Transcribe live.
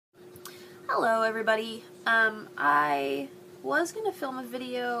Hello everybody. I was going to film a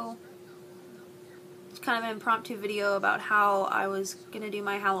video, kind of an impromptu video about how I was going to do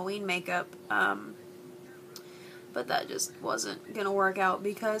my Halloween makeup, but that just wasn't going to work out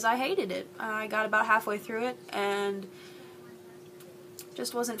because I hated it. I got about halfway through it and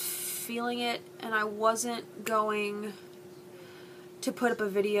just wasn't feeling it, and I wasn't going to put up a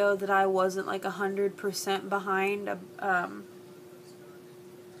video that I wasn't like 100% behind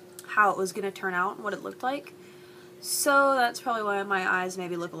how it was going to turn out and what it looked like. So that's probably why my eyes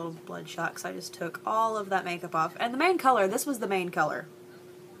maybe look a little bloodshot, because I just took all of that makeup off. And the main color, this was the main color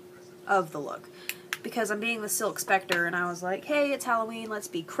of the look, because I'm being the Silk Spectre and I was like, hey, it's Halloween, let's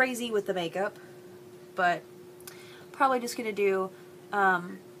be crazy with the makeup. But probably just going to do a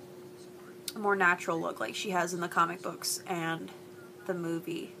more natural look like she has in the comic books and the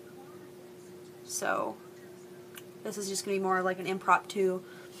movie. So this is just going to be more like an impromptu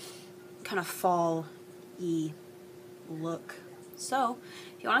kind of fall-y look. So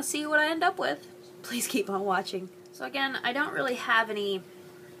if you want to see what I end up with, please keep on watching. So again, I don't really have any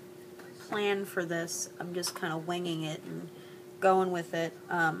plan for this. I'm just kind of winging it and going with it.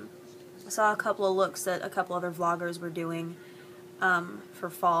 I saw a couple of looks that a couple other vloggers were doing for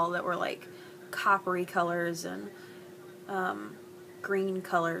fall that were like coppery colors and green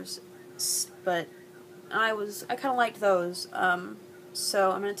colors, but I kind of liked those.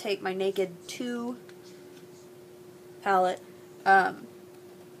 So I'm going to take my Naked 2 palette, and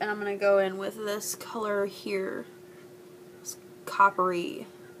I'm going to go in with this color here, this coppery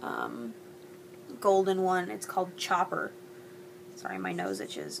golden one. It's called Chopper. Sorry, my nose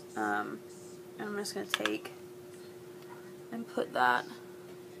itches. And I'm just going to take and put that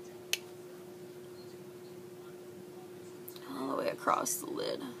all the way across the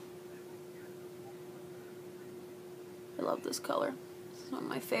lid. I love this color. It's one of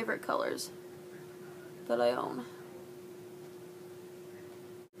my favorite colors that I own.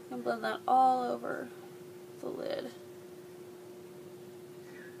 And blend that all over the lid.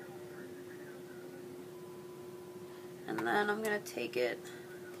 And then I'm going to take it,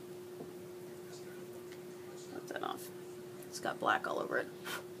 put that off. It's got black all over it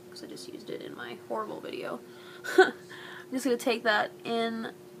because I just used it in my horrible video. I'm just going to take that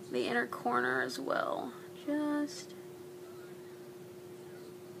in the inner corner as well. Just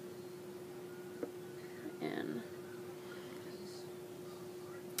in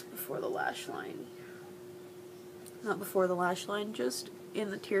before the lash line. Not before the lash line, just in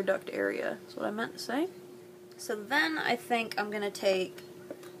the tear duct area. That's what I meant to say. So then I think I'm going to take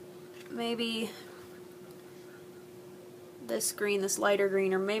maybe this green, this lighter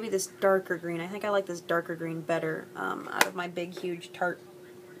green, or maybe this darker green. I think I like this darker green better out of my big, huge Tarte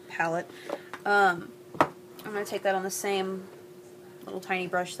palette. I'm going to take that on the same little tiny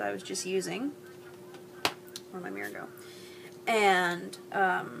brush that I was just using. Where'd my mirror go? And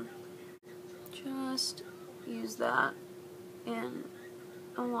just use that in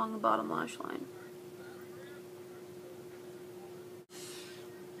along the bottom lash line.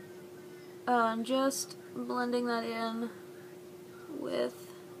 Just blending that in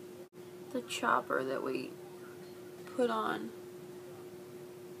with the Chopper that we put on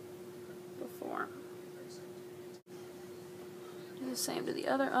before. Do the same to the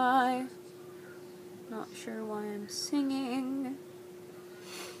other eye. Not sure why I'm singing.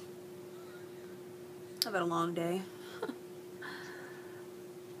 I've had a long day.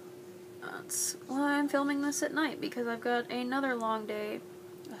 That's why I'm filming this at night, because I've got another long day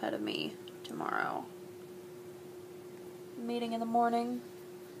ahead of me tomorrow. Meeting in the morning.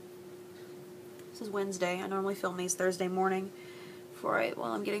 This is Wednesday. I normally film these Thursday morning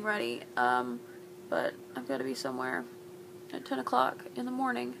while I'm getting ready. But I've got to be somewhere at 10 o'clock in the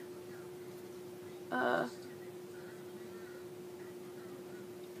morning. I'm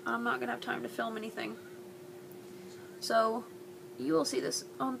not going to have time to film anything. So, you will see this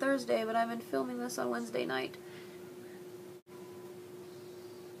on Thursday, but I've been filming this on Wednesday night.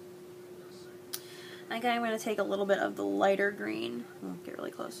 I think I'm going to take a little bit of the lighter green, get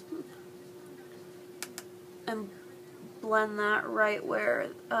really close, and blend that right where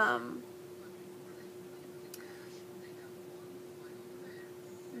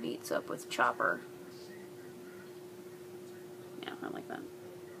meets up with Chopper. Yeah, I like that.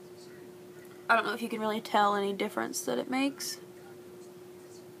 I don't know if you can really tell any difference that it makes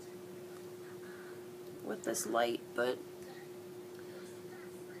with this light, but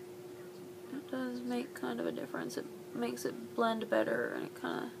it does make kind of a difference. It makes it blend better, and it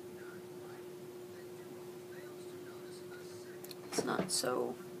kind of, it's not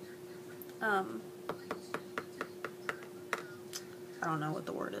so I don't know what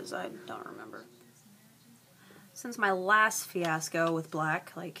the word is. I don't remember. Since my last fiasco with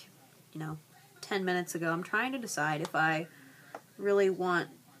black, like, 10 minutes ago, I'm trying to decide if I really want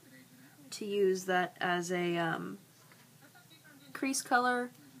to use that as a crease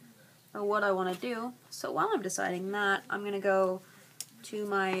color or what I want to do. So while I'm deciding that, I'm going to go to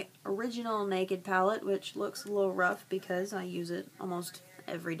my original Naked palette, which looks a little rough because I use it almost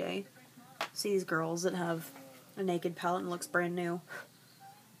every day. See these girls that have a Naked palette and looks brand new.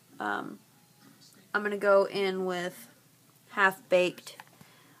 I'm going to go in with Half Baked.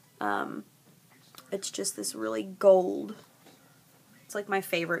 It's just this really gold. It's like my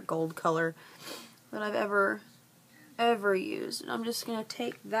favorite gold color that I've ever used. And I'm just going to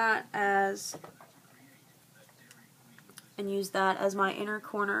take that as, and use that as my inner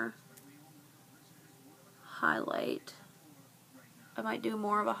corner highlight. I might do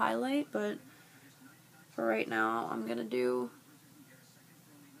more of a highlight, but for right now I'm just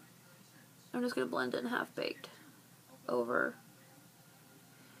going to blend in Half Baked over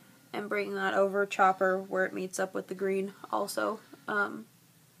and bring that over Chopper where it meets up with the green also.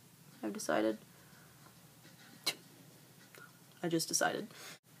 I've decided. I just decided.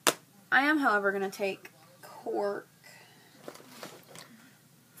 I am, however, going to take Cork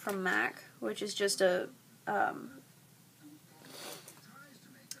from MAC, which is just a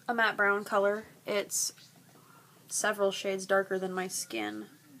matte brown color. It's several shades darker than my skin,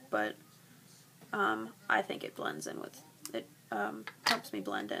 but I think it blends in with it. Helps me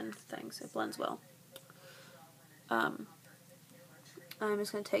blend in things. It blends well. I'm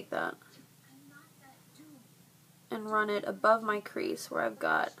just going to take that and run it above my crease where I've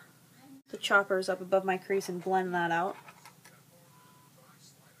got the choppers up above my crease and blend that out.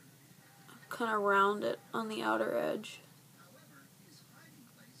 Kind of round it on the outer edge.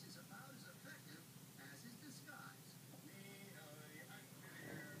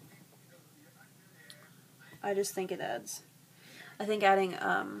 I just think it adds. I think adding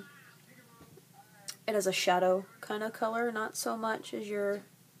it as a shadow kind of color, not so much as you're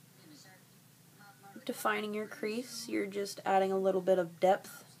defining your crease, you're just adding a little bit of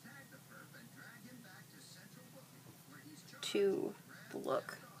depth to the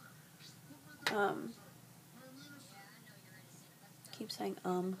look. Keep saying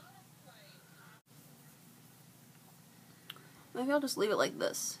Maybe I'll just leave it like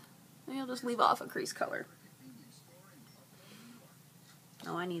this. Maybe I'll just leave off a crease color.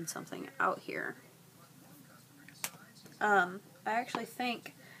 No, I need something out here. I actually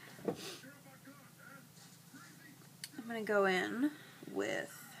think I'm going to go in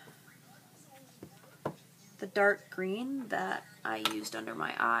with the dark green that I used under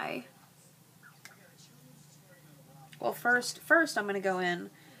my eye. Well, first I'm going to go in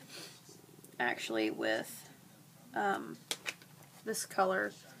actually with this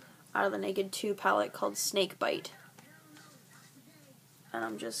color out of the Naked 2 palette called Snake Bite. And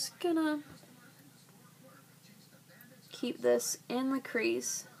I'm just gonna keep this in the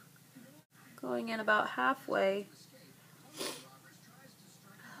crease, going in about halfway,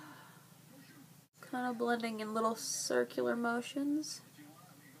 kind of blending in little circular motions.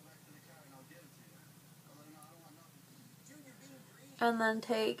 And then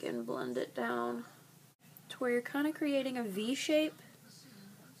take and blend it down to where you're kind of creating a V shape.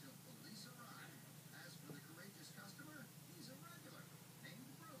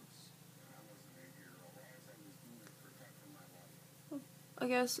 I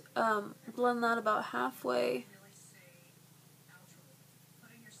guess blend that about halfway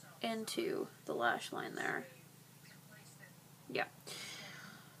into the lash line there. Yeah.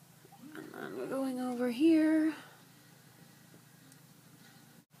 And then we're going over here.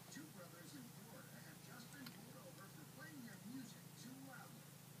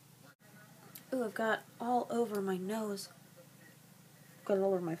 Ooh, I've got all over my nose. Got it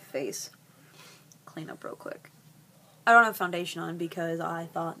all over my face. Clean up real quick. I don't have foundation on because I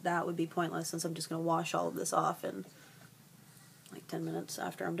thought that would be pointless since I'm just going to wash all of this off in like 10 minutes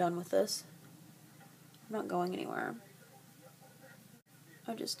after I'm done with this. I'm not going anywhere.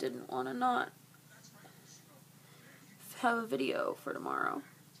 I just didn't want to not have a video for tomorrow.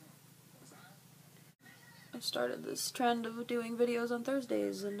 I started this trend of doing videos on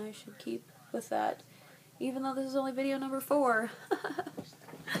Thursdays and I should keep with that, even though this is only video number 4.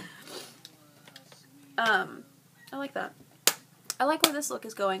 I like that. I like where this look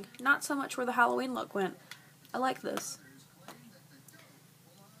is going. Not so much where the Halloween look went. I like this.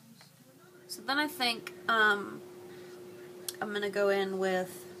 So then I think I'm going to go in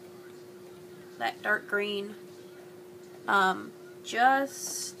with that dark green.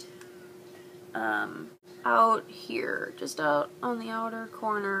 Just out here. Just out on the outer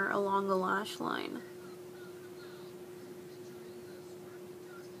corner along the lash line.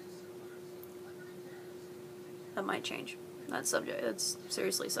 That might change. It's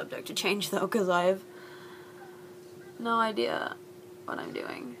seriously subject to change though, because I have no idea what I'm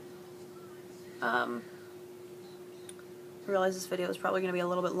doing. I realize this video is probably going to be a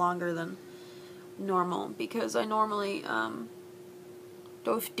little bit longer than normal because I normally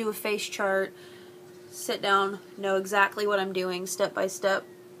do a face chart, sit down, know exactly what I'm doing step by step,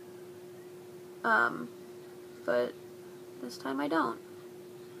 but this time I don't.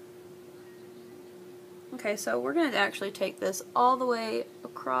 Okay, so we're going to actually take this all the way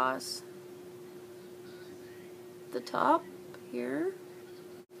across the top here.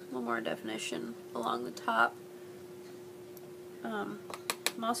 A little more definition along the top. I'm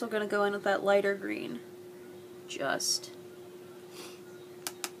also going to go in with that lighter green, just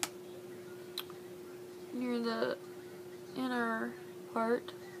near the inner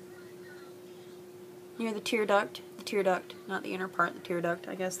part, near the tear duct, not the inner part, the tear duct.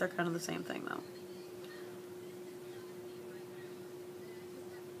 I guess they're kind of the same thing though.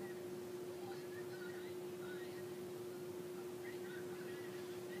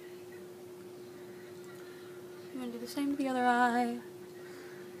 I'm gonna do the same to the other eye.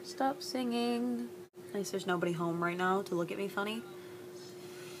 Stop singing. At least there's nobody home right now to look at me funny.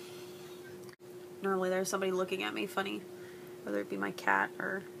 Normally there's somebody looking at me funny, whether it be my cat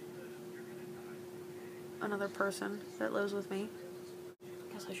or another person that lives with me.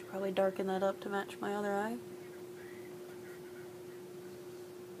 I guess I should probably darken that up to match my other eye.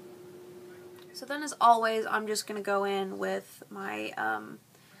 So then, as always, I'm just gonna go in with my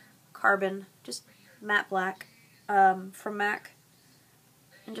carbon, just matte black from MAC,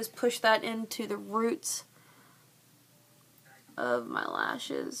 and just push that into the roots of my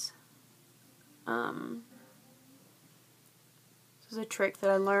lashes. This is a trick that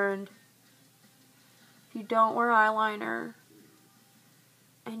I learned. If you don't wear eyeliner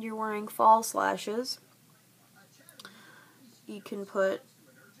and you're wearing false lashes, you can put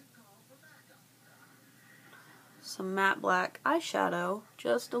some matte black eyeshadow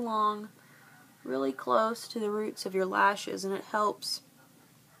just along really close to the roots of your lashes, and it helps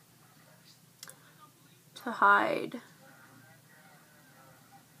to hide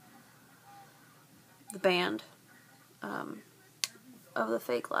the band of the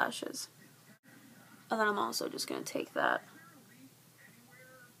fake lashes. And then I'm also just going to take that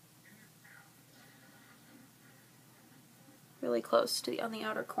really close to on the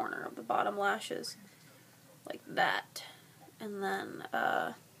outer corner of the bottom lashes, like that, and then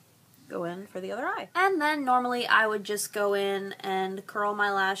go in for the other eye. And then normally I would just go in and curl my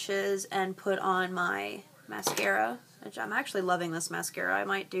lashes and put on my mascara, which I'm actually loving this mascara. I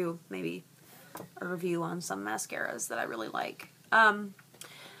might do maybe a review on some mascaras that I really like. But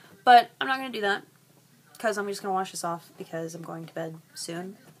I'm not going to do that because I'm just going to wash this off because I'm going to bed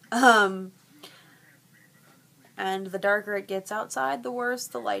soon. And the darker it gets outside, the worse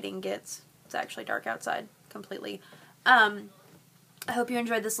the lighting gets. It's actually dark outside completely. I hope you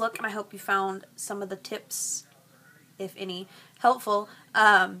enjoyed this look, and I hope you found some of the tips, if any, helpful.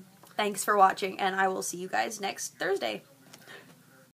 Thanks for watching, and I will see you guys next Thursday.